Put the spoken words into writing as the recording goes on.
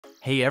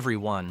Hey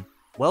everyone,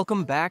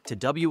 welcome back to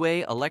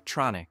WA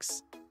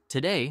Electronics.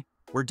 Today,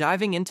 we're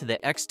diving into the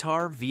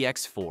XTAR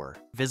VX4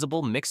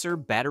 Visible Mixer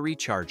Battery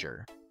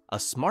Charger, a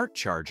smart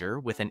charger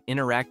with an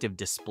interactive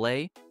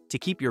display to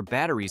keep your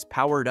batteries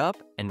powered up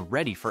and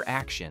ready for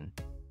action.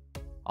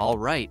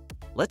 Alright,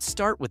 let's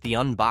start with the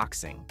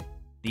unboxing.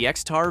 The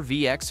XTAR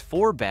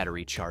VX4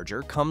 battery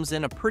charger comes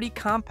in a pretty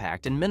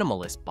compact and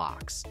minimalist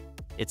box.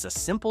 It's a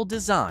simple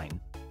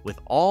design with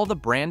all the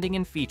branding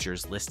and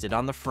features listed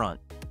on the front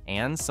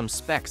and some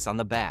specs on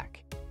the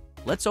back.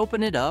 Let's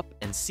open it up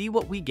and see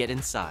what we get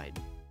inside.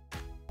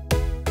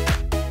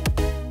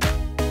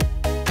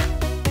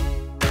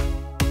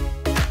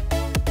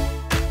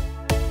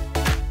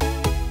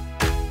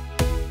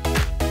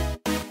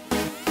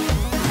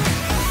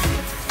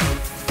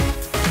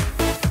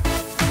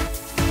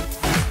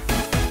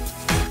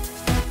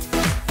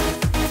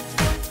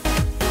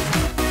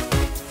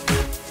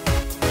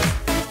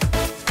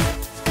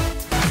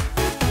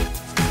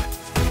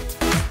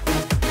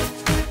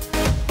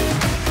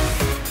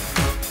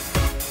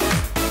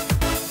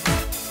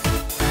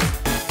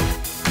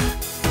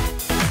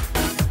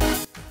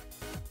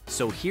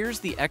 So here's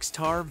the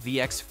XTAR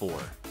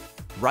VX4.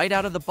 Right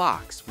out of the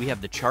box, we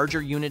have the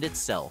charger unit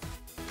itself.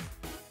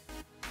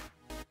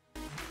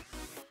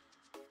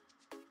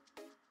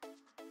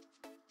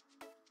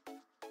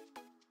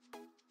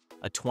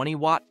 A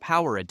 20-watt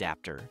power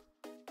adapter.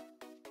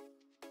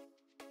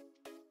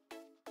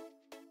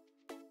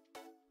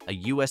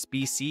 A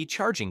USB-C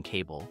charging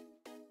cable.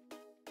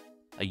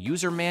 A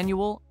user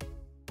manual.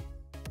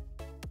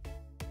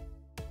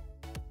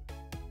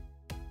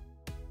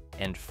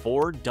 And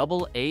 4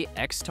 AA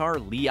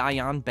XTAR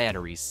Li-ion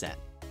batteries set.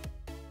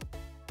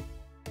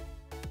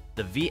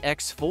 The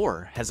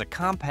VX4 has a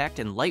compact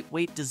and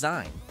lightweight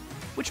design,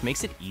 which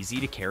makes it easy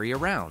to carry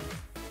around.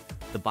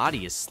 The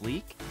body is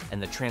sleek,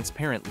 and the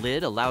transparent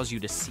lid allows you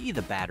to see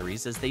the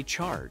batteries as they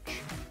charge,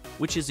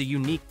 which is a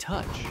unique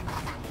touch.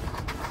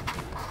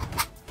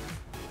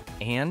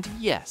 And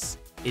yes,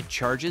 it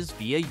charges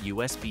via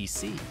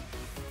USB-C,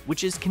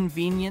 which is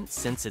convenient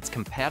since it's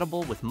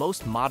compatible with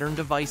most modern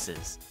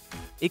devices.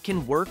 It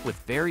can work with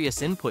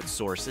various input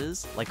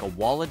sources like a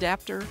wall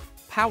adapter,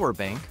 power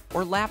bank,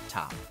 or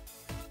laptop.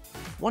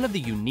 One of the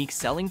unique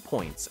selling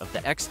points of the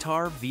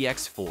XTAR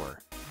VX4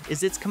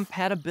 is its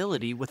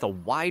compatibility with a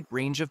wide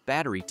range of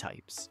battery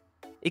types.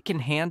 It can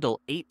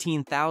handle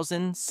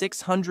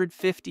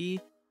 18,650,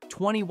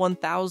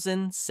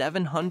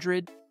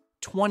 21,700,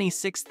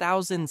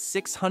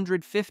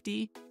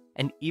 26,650,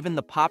 and even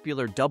the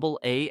popular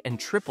AA and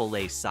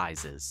AAA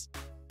sizes.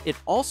 It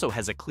also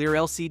has a clear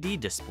LCD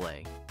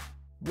display.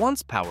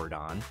 Once powered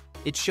on,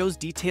 it shows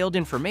detailed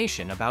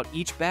information about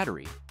each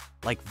battery,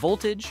 like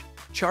voltage,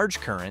 charge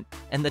current,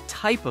 and the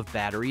type of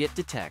battery it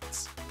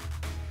detects.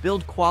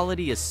 Build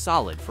quality is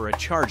solid for a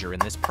charger in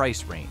this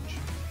price range.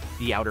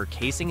 The outer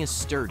casing is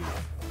sturdy.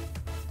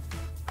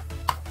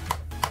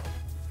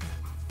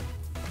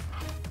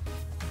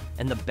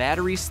 And the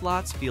battery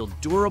slots feel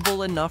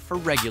durable enough for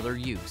regular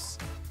use.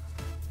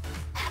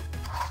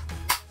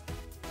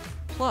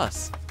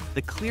 Plus,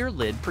 the clear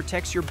lid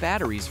protects your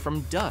batteries from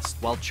dust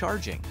while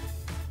charging.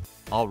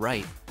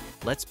 Alright,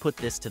 let's put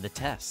this to the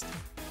test.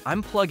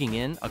 I'm plugging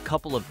in a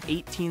couple of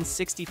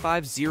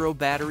 18650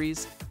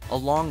 batteries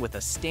along with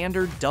a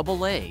standard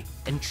AA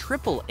and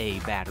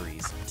AAA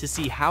batteries to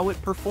see how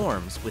it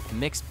performs with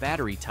mixed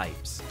battery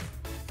types.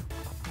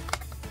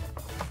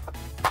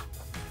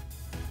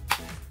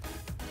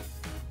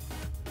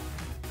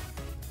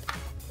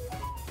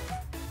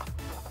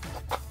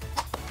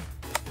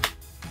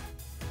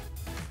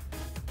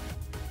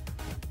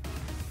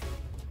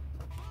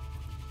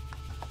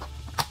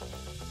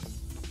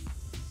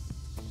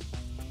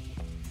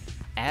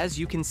 As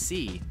you can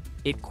see,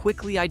 it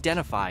quickly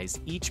identifies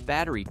each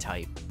battery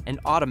type and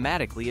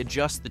automatically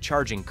adjusts the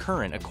charging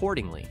current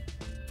accordingly.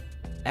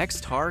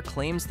 XTAR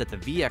claims that the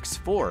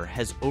VX4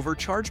 has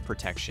overcharge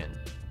protection,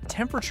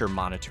 temperature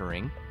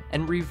monitoring,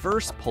 and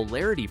reverse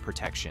polarity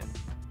protection,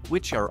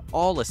 which are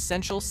all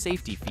essential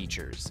safety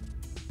features.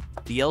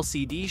 The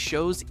LCD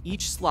shows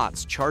each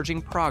slot's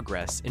charging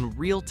progress in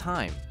real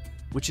time,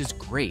 which is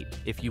great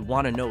if you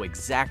want to know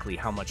exactly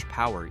how much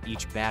power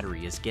each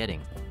battery is getting.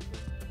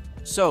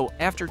 So,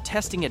 after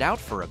testing it out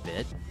for a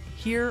bit,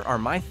 here are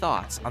my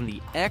thoughts on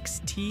the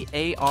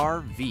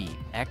XTAR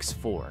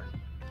VX4.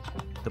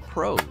 The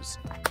pros.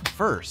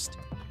 First,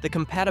 the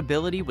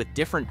compatibility with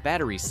different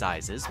battery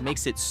sizes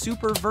makes it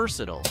super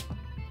versatile.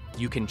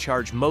 You can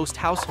charge most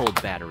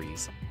household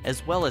batteries,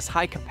 as well as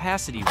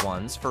high-capacity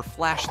ones for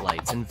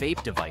flashlights and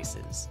vape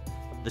devices.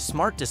 The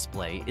smart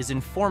display is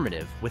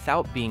informative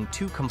without being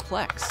too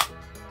complex.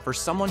 For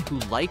someone who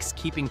likes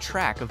keeping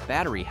track of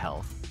battery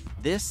health,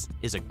 this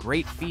is a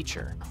great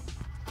feature.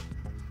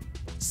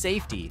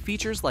 Safety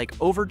features like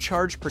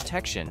overcharge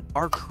protection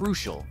are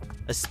crucial,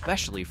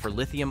 especially for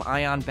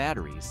lithium-ion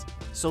batteries,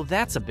 so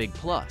that's a big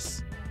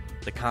plus.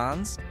 The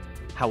cons?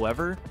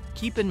 However,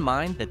 keep in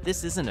mind that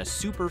this isn't a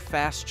super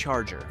fast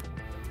charger.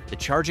 The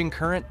charging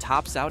current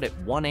tops out at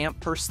 1 amp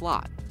per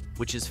slot,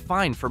 which is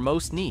fine for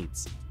most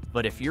needs.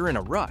 but if you're in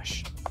a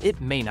rush, it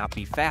may not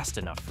be fast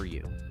enough for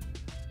you.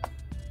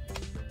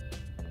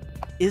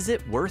 Is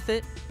it worth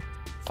it?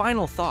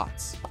 Final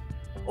thoughts.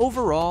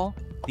 Overall,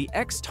 the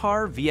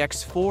XTAR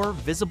VX4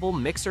 visible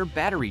mixer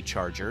battery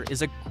charger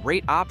is a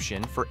great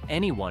option for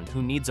anyone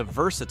who needs a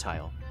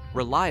versatile,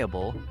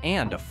 reliable,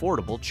 and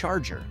affordable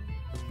charger.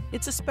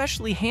 It's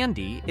especially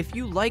handy if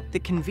you like the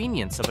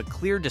convenience of a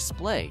clear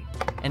display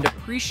and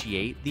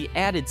appreciate the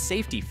added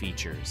safety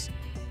features.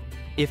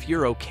 If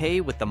you're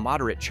okay with the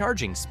moderate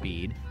charging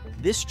speed,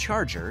 this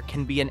charger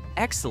can be an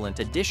excellent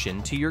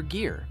addition to your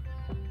gear.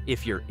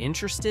 If you're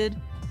interested,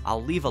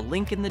 I'll leave a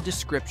link in the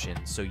description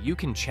so you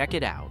can check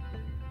it out.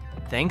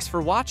 Thanks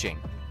for watching.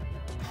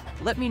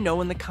 Let me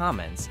know in the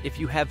comments if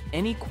you have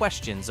any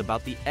questions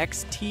about the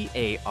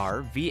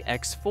XTAR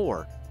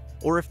VX4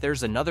 or if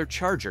there's another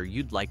charger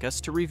you'd like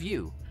us to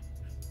review.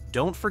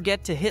 Don't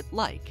forget to hit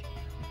like,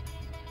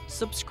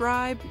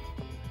 subscribe,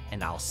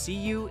 and I'll see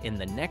you in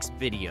the next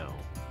video.